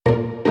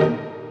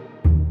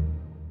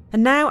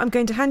And now I'm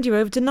going to hand you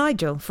over to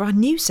Nigel for our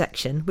new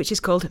section, which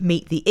is called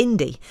Meet the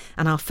Indie.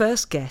 And our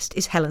first guest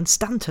is Helen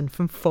Stanton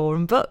from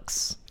Forum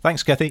Books.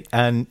 Thanks, Kathy.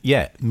 And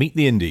yeah, Meet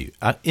the Indie.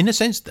 In a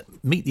sense,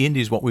 Meet the Indie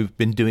is what we've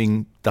been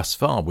doing thus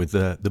far with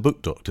the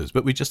book doctors.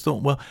 But we just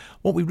thought, well,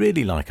 what we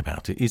really like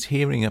about it is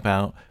hearing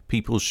about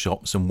people's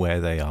shops and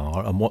where they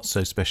are and what's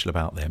so special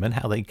about them and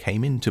how they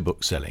came into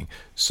book selling.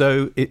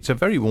 So it's a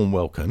very warm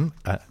welcome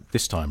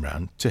this time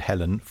round to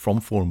Helen from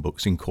Forum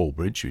Books in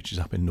Corbridge, which is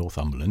up in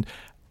Northumberland.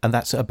 And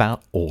that's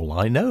about all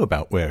I know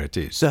about where it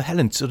is. So,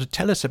 Helen, sort of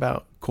tell us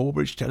about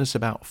Corbridge, tell us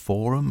about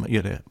Forum.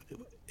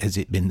 Has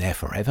it been there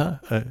forever?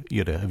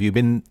 Have you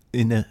been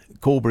in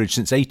Corbridge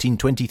since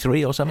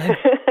 1823 or something?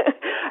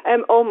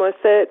 Almost.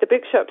 The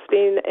bookshop's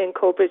been in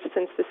Corbridge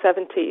since the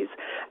 70s.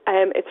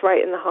 It's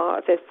right in the heart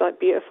of this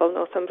beautiful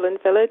Northumberland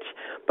village,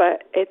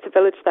 but it's a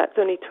village that's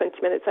only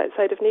 20 minutes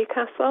outside of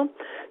Newcastle.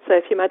 So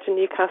if you imagine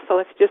Newcastle,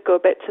 if you just go a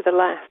bit to the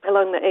left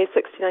along the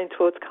A69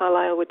 towards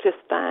Carlisle, we're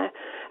just there.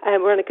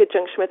 We're on a good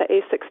junction with the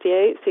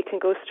A68, so you can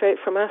go straight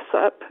from us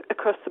up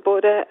across the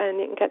border and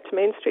you can get to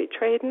Main Street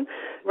trading,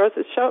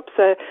 Rosa's shop.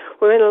 So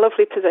we're in a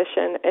lovely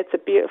position. It's a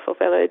beautiful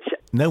village.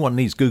 No one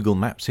needs Google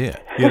Maps here.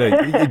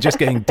 You're just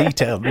getting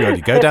detailed.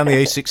 You go down the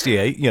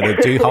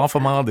A68, do half a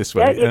mile this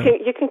way. Yeah,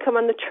 you can come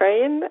on the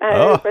train.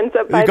 It runs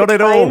up by got the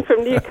it all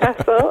from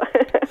Newcastle.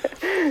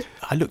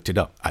 I looked it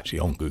up, actually,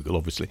 on Google,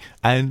 obviously.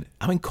 And,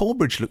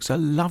 Corbridge looks a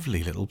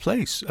lovely little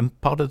place. And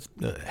part of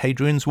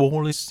Hadrian's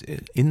Wall is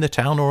in the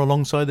town or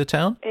alongside the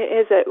town? It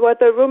is. Well,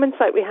 the Roman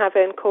site we have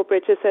in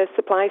Corbridge is a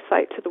supply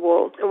site to the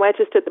wall. And we're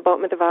just at the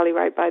bottom of the valley,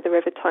 right by the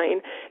River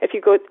Tyne. If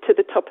you go to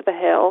the top of the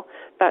hill,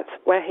 that's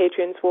where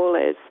Hadrian's Wall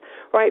is.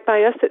 Right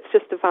by us, it's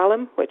just the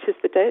vallum, which is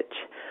the ditch.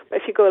 But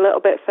if you go a little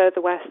bit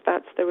further west,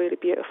 that's the really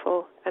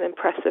beautiful and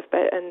impressive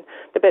bit, and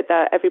the bit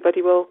that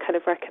everybody will kind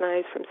of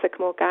recognise from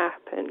Sycamore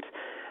Gap and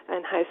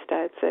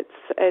Housesteads.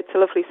 It's a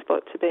lovely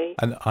spot to be.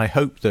 And I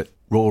hope that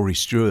Rory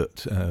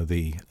Stewart, I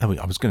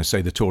was going to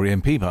say the Tory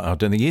MP, but I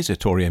don't think he is a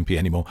Tory MP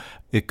anymore,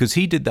 because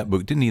he did that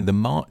book, didn't he, The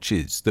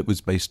Marches, that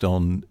was based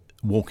on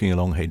walking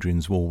along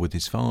Hadrian's Wall with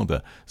his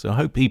father. So I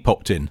hope he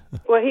popped in.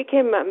 Well, he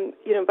came,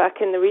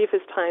 back in the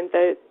Reivers' time,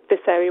 this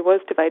area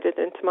was divided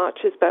into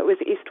marches, but it was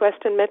east,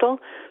 west and middle,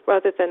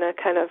 rather than a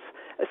kind of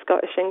a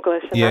Scottish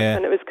English.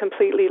 And it was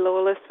completely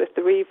lawless with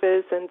the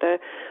Reivers and the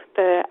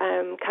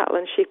cattle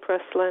and sheep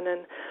rustling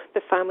and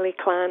the family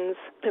clans.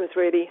 It was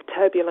really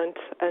turbulent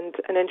and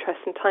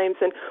interesting times.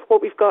 And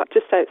what we've got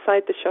just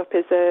outside the shop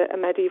is a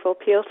medieval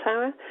peel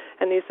tower,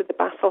 and these are the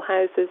Bassel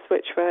houses,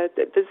 which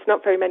there's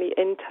not very many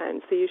in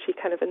towns. They're usually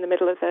kind of in the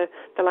middle of the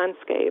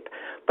landscape,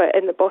 but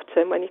in the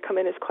bottom, when you come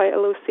in, is quite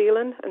a low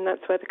ceiling, and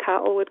that's where the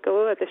cattle would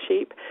go, or the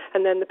sheep,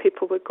 and then the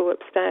people would go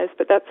upstairs.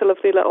 But that's a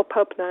lovely little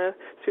pub now,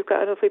 so we've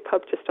got a lovely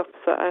pub just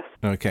opposite us.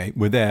 Okay,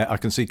 we're there. I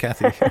can see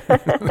Kathy.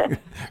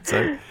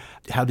 So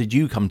how did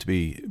you come to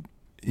be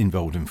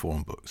involved in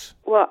Forum Books?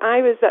 Well,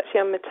 I was actually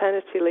on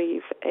maternity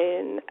leave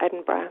in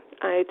Edinburgh.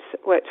 I'd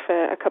worked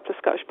for a couple of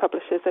Scottish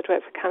publishers. I'd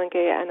worked for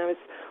Canongate and I was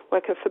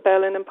working for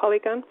Berlin and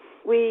Polygon.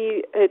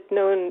 We had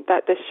known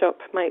that this shop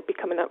might be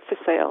coming up for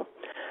sale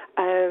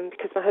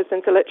because my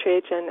husband's a literary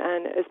agent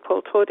and is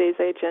Paul Torday's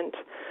agent,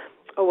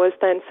 or was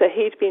then. So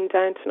he'd been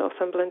down to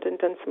Northumberland and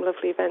done some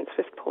lovely events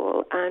with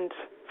Paul and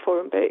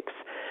Forum Books,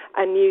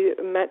 and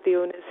met the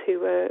owners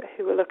who were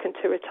looking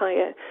to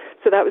retire.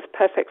 So that was a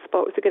perfect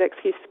spot. It was a good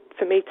excuse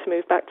for me to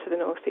move back to the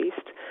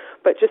northeast.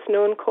 But just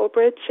knowing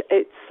Corbridge,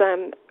 it's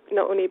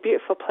not only a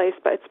beautiful place,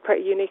 but it's a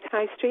pretty unique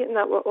high street, and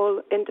that were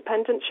all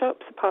independent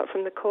shops apart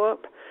from the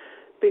Co-op,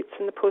 Boots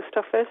and the post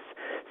office.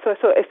 So I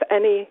thought if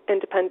any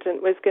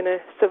independent was going to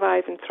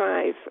survive and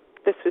thrive,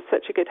 this was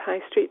such a good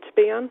high street to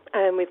be on.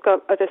 And we've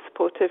got other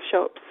supportive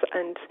shops,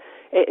 and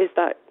it is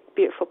that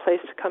beautiful place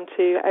to come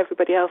to.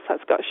 Everybody else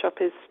that's got a shop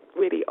is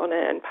really on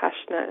it and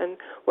passionate and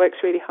works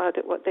really hard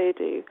at what they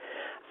do.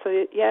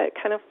 So yeah, it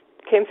kind of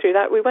came through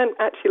that. We weren't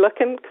actually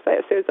looking because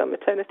I was on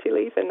maternity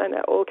leave, and then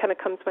it all kind of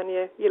comes when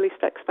you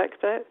least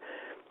expect it.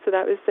 So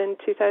that was in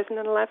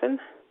 2011.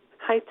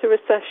 Height of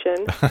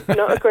recession,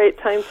 not a great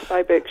time to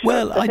buy bookshops.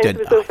 Well, I think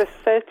there was over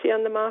 30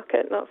 on the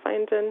market, not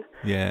finding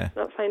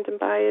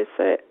buyers.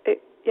 So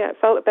it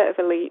felt a bit of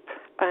a leap,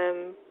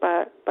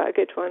 but a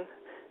good one.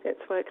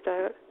 It's worked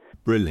out.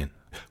 Brilliant.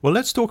 Well,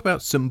 let's talk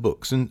about some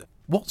books. And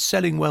what's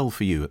selling well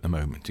for you at the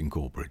moment in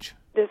Corbridge?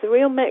 There's a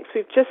real mix.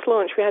 We've just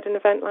launched. We had an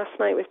event last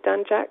night with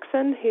Dan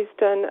Jackson, who's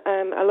done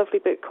a lovely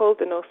book called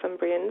The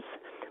Northumbrians,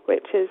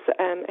 which is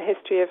a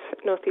history of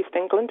northeast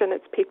England and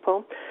its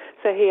people.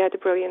 So he had a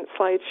brilliant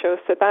slideshow.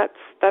 So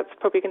that's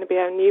probably going to be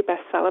our new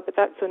bestseller, but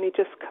that's only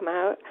just come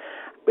out.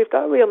 We've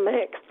got a real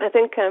mix. I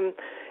think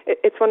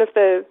it's one of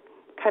the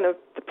kind of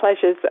the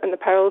pleasures and the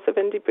perils of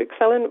indie book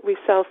selling. We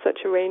sell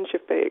such a range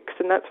of books,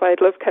 and that's why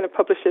I'd love kind of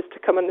publishers to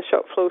come on the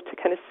shop floor to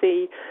kind of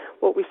see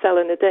what we sell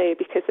in a day,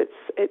 because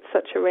it's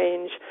such a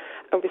range.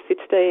 Obviously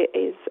today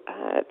is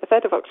the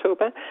 3rd of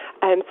October,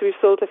 so we've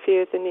sold a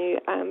few of the new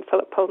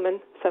Philip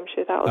Pullman, so I'm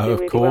sure that'll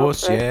do really well for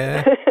us.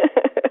 Yeah.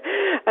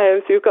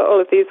 So we've got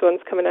all of these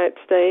ones coming out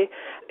today.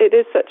 It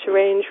is such a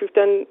range. We've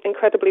done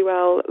incredibly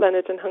well.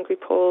 Leonard and Hungry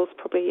Paul's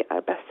probably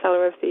our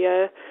bestseller of the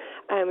year.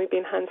 We've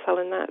been hand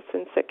selling that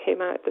since it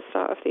came out at the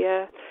start of the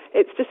year.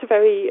 It's just a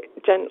very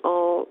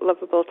gentle,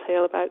 lovable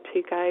tale about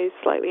two guys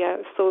slightly out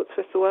of sorts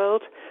with the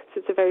world. So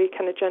it's a very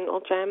kind of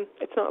gentle gem.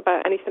 It's not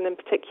about anything in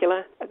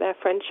particular, their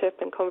friendship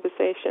and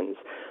conversations,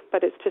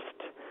 but it's just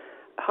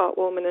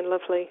heartwarming and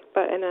lovely,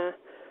 but in a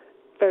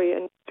very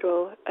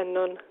unusual and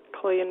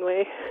non-cloying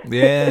way.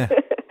 Yeah.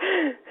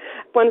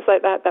 Ones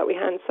like that we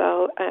hand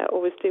sell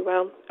always do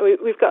well.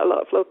 We've got a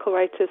lot of local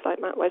writers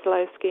like Matt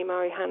Wesolowski,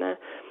 Mari Hanna,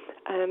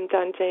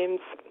 Dan James.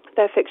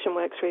 Their fiction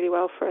works really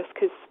well for us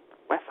because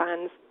we're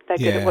fans. They're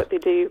good at what they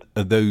do.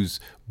 Are those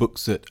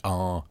books that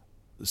are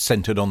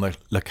centred on the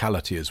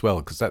locality as well?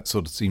 Because that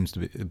sort of seems to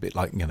be a bit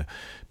like,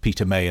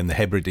 Peter May and the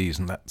Hebrides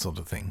and that sort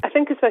of thing. I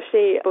think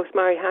especially both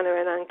Mari Hanna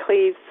and Anne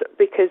Cleves,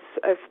 because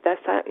of their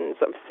settings,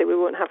 obviously we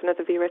won't have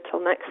another Vera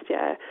till next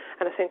year,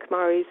 and I think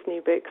Mari's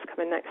new book's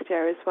coming next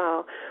year as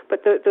well.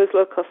 But those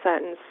local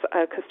settings,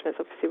 customers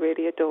obviously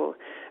really adore,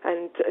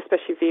 and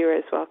especially Vera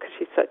as well, because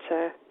she's such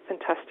a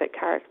fantastic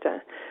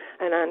character.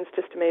 And Anne's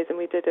just amazing.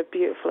 We did a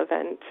beautiful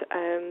event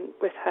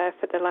with her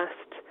for the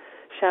last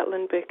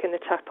Shetland book in the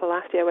chapel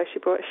last year, where she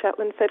brought a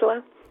Shetland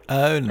fiddler.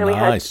 Oh, and nice. We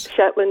had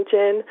Shetland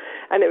gin,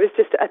 and it was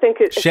just, I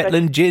think it's...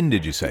 Shetland gin,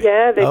 did you say?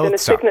 Yeah, they've done a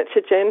signature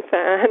gin for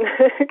Anne,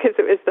 because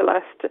it was the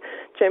last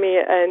Jimmy,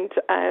 and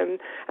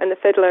the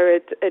fiddler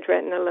had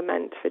written a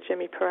lament for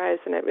Jimmy Perez,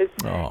 and it was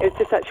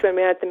just actually when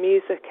we had the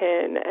music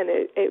in, and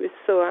it was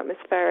so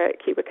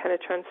atmospheric, you were kind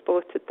of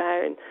transported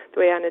there, and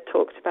the way Anne had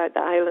talked about the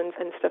islands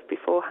and stuff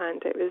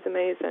beforehand, it was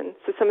amazing.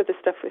 So some of the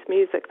stuff with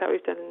music that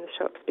we've done in the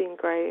shop's been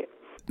great.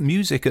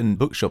 Music and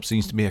bookshop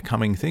seems to be a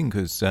coming thing,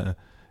 because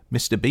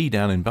Mr. B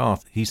down in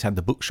Bath, he's had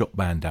the bookshop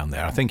band down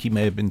there. I think he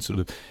may have been sort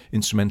of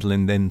instrumental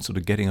in then sort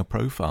of getting a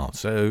profile.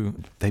 So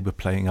they were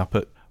playing up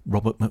at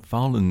Robert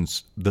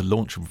Macfarlane's, the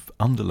launch of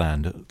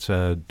Underland at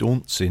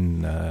Daunt's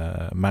in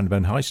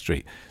Marylebone High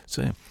Street.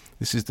 So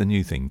this is the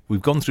new thing.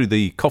 We've gone through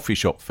the coffee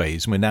shop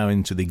phase and we're now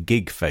into the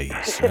gig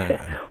phase.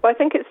 Well, I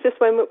think it's just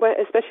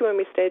especially when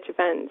we stage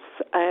events,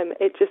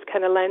 it just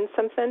kind of lends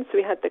something. So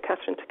we had the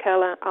Catherine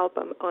Takela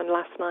album on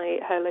last night,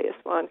 her latest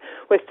one,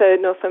 with the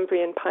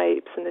Northumbrian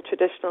pipes and the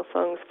traditional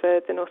songs for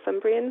the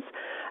Northumbrians.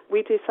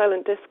 We do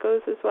silent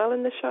discos as well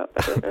in the shop.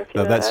 I don't know if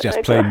you know that's that,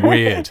 just plain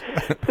weird.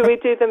 So we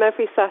do them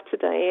every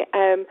Saturday.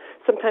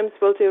 Sometimes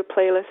we'll do a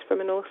playlist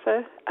from an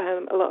author.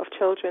 A lot of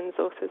children's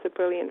authors are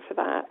brilliant for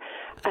that.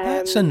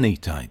 That's a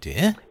neat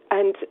idea.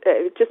 And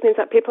it just means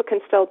that people can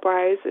still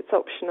browse. It's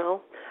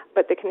optional,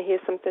 but they can hear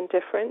something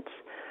different.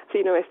 So,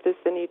 if there's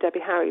the new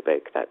Debbie Harry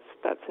book,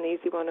 that's an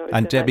easy one.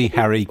 And Debbie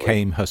Harry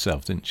came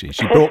herself, didn't she?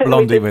 She brought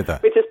Blondie with her.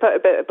 We just put a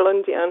bit of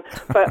Blondie on.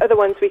 But other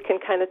ones we can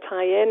kind of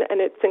tie in,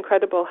 and it's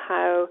incredible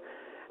how...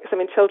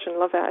 Because, children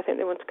love it. I think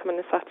they want to come on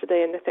a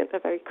Saturday and they think they're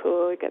very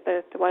cool. They get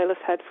the wireless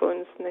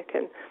headphones and they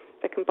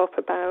can bop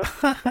about.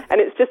 And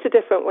it's just a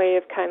different way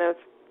of kind of...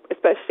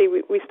 Especially,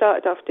 we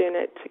started off doing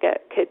it to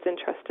get kids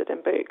interested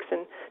in books,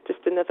 and just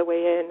another way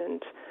in,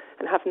 and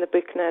having the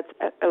book nerds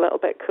a little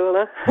bit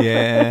cooler.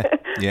 Yeah.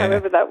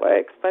 However that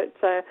works, but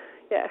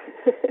yeah.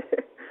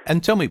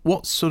 And tell me,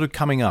 what's sort of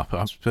coming up?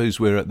 I suppose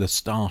we're at the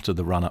start of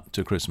the run-up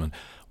to Christmas.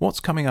 What's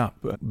coming up,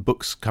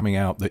 books coming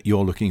out that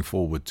you're looking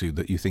forward to,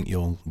 that you think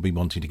you'll be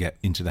wanting to get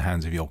into the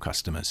hands of your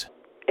customers?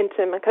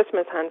 Into my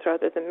customers' hands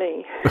rather than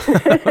me.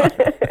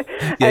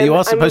 Yeah, you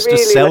are supposed to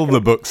sell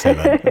the books,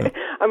 Helen.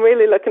 I'm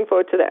really looking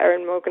forward to the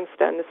Erin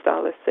Morgenstern, The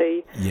Starless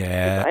Sea.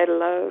 Yeah. I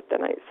love The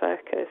Night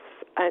Circus,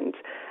 and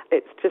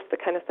it's just the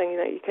kind of thing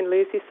that you can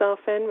lose yourself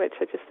in, which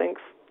I just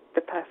think's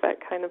the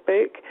perfect kind of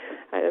book,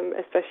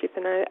 especially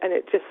for now, and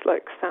it just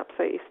looks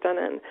absolutely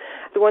stunning.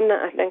 The one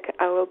that I think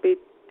I will be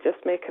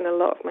just making a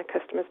lot of my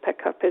customers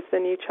pick up is the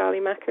new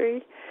Charlie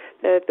Macquarie,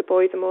 The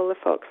Boy, the Mole, the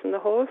Fox and the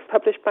Horse,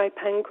 published by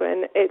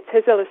Penguin. It's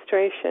his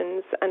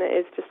illustrations, and it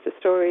is just a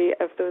story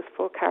of those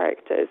four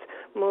characters.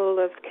 Mole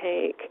loves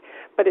cake,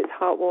 but it's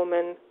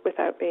heartwarming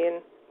without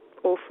being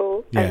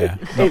awful. Yeah.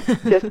 And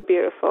it's just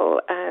beautiful.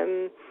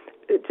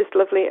 Just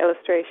lovely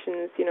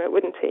illustrations. It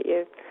wouldn't take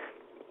you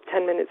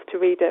 10 minutes to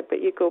read it,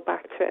 but you go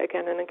back to it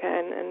again and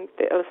again, and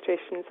the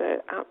illustrations are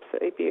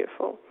absolutely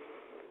beautiful.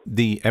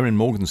 The Erin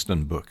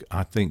Morgenstern book,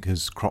 I think,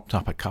 has cropped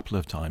up a couple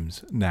of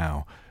times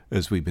now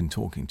as we've been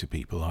talking to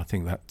people. I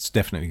think that's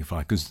definitely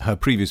fine, because her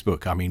previous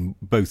book,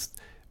 both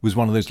was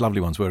one of those lovely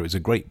ones where it was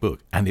a great book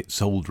and it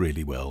sold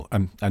really well,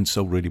 and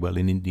sold really well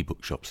in indie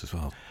bookshops as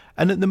well.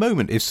 And at the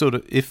moment,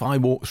 if I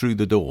walk through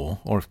the door,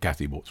 or if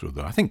Kathy walks through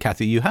the door, I think,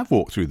 Kathy, you have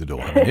walked through the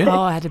door, haven't you?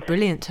 Oh, I had a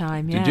brilliant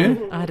time, yeah. Did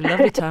you? I had a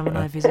lovely time when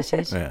I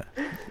visited. Yeah.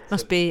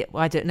 Must be,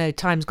 I don't know,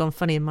 time's gone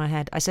funny in my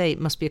head. I say it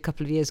must be a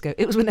couple of years ago.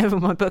 It was whenever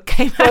my book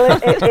came out. Well,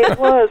 it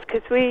was,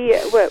 because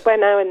we're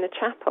now in the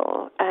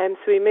chapel, so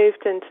we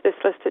moved into this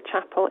listed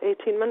chapel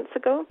 18 months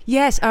ago.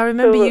 Yes, I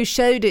remember you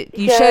showed it.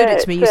 You showed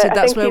it to me. You said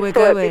that's where we're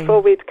going.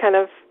 Before we'd kind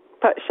of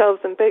put shelves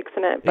and books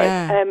in it, but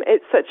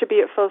it's such a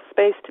beautiful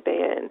space to be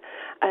in,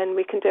 and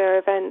we can do our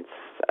events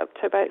up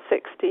to about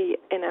 60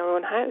 in our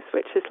own house,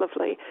 which is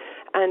lovely.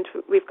 And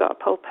we've got a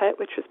pulpit,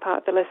 which was part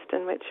of the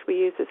listing, which we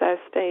use as our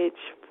stage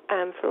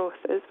for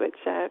authors, which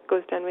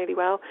goes down really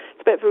well.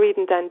 It's a bit of a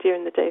reading den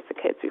during the day for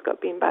kids. We've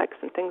got beanbags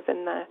and things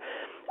in there.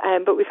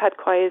 But we've had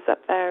choirs up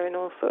there and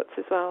all sorts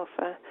as well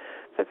for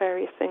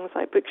various things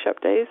like bookshop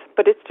days.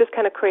 But it's just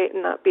kind of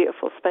creating that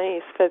beautiful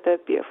space for the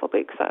beautiful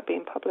books that are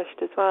being published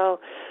as well.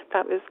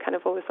 That was kind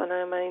of always on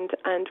our mind.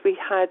 And we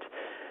had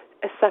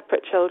a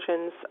separate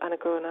children's and a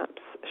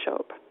grown-ups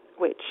shop,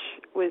 which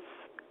was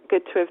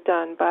good to have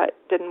done, but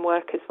didn't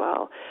work as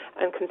well,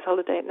 and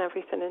consolidating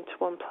everything into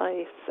one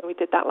place. So we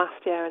did that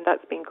last year, and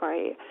that's been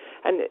great.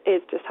 And it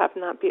is just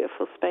having that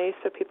beautiful space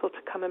for people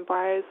to come and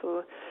browse,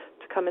 or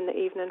to come in the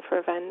evening for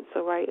events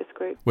or writers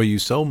group. Well, you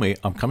sold me.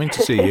 I'm coming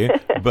to see you,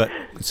 but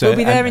we'll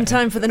be there in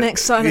time for the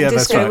next silent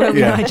disco, won't we,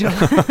 Nigel?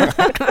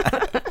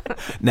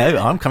 No,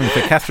 I'm coming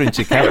for Catherine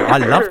Tickell. I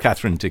love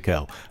Catherine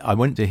Tickell. I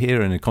went to hear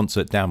her in a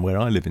concert down where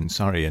I live in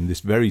Surrey, in this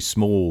very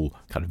small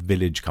kind of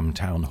village come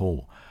town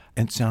hall.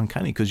 And it's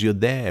uncanny because you're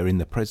there in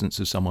the presence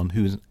of someone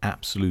who's an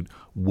absolute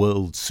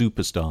world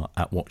superstar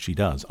at what she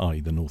does, i.e.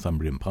 the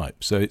Northumbrian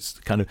pipe. So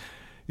it's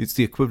it's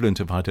the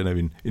equivalent of, I don't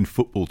know, in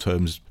football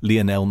terms,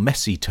 Lionel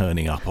Messi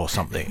turning up or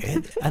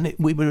something.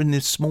 We were in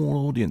this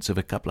small audience of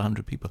a couple of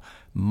hundred people.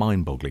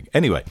 Mind-boggling.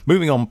 Anyway,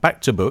 moving on back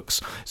to books.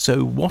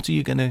 So what are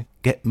you going to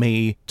get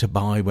me to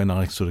buy when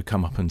I sort of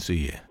come up and see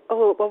you?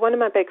 Oh, well, one of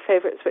my big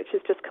favourites, which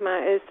has just come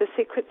out, is The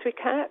Secrets We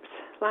Kept,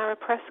 Lara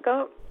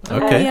Prescott.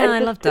 Okay. Yeah, I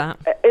love that.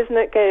 Isn't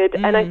it good?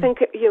 And I think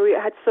we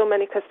had so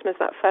many customers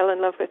that fell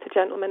in love with The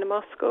Gentleman in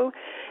Moscow.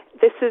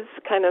 This is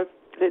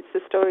it's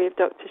the story of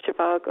Dr.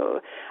 Zhivago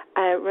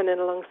running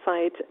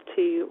alongside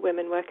two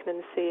women working in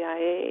the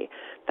CIA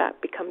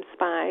that become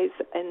spies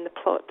in the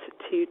plot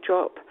to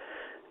drop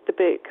the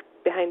book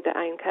Behind the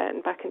Iron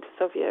Curtain back into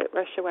Soviet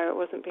Russia, where it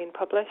wasn't being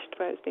published,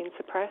 where it was being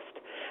suppressed.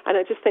 And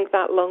I just think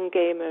that long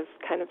game of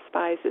kind of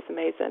spies is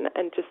amazing,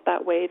 and just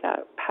that way,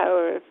 that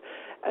power of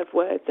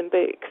words and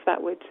books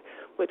that would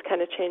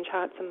kind of change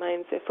hearts and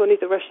minds. If only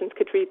the Russians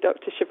could read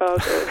Dr. Zhivago.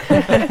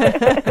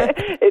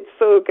 It's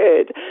so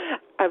good.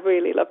 I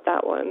really love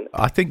that one.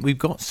 I think we've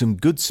got some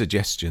good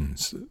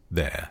suggestions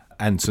there,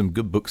 and some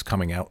good books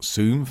coming out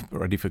soon,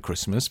 ready for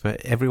Christmas, for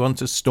everyone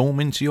to storm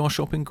into your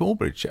shop in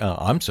Corbridge.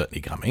 I'm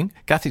certainly coming.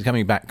 Kathy's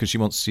coming back because she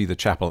wants to see the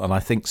chapel, and I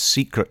think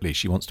secretly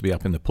she wants to be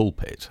up in the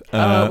pulpit.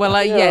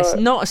 Yes,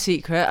 not a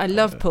secret. I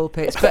love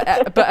pulpits,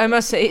 but I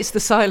must say it's the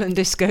silent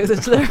disco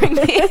that's luring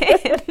me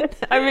in.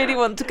 I really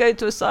want to go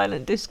to a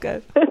silent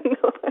disco.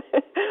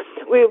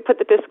 We'll put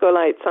the disco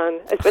lights on,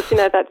 especially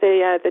now that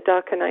the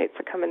darker nights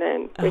are coming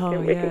in. We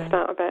can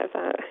start a bit of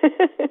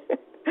that.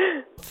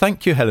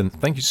 Thank you, Helen.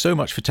 Thank you so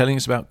much for telling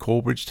us about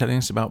Corbridge, telling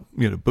us about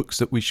books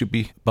that we should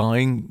be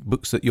buying,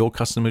 books that your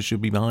customers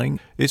should be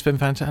buying. It's been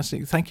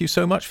fantastic. Thank you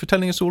so much for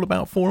telling us all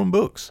about Forum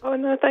Books. Oh,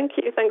 no, thank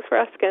you. Thanks for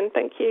asking.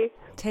 Thank you.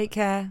 Take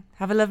care.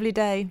 Have a lovely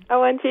day.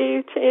 Oh, and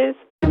you. Cheers.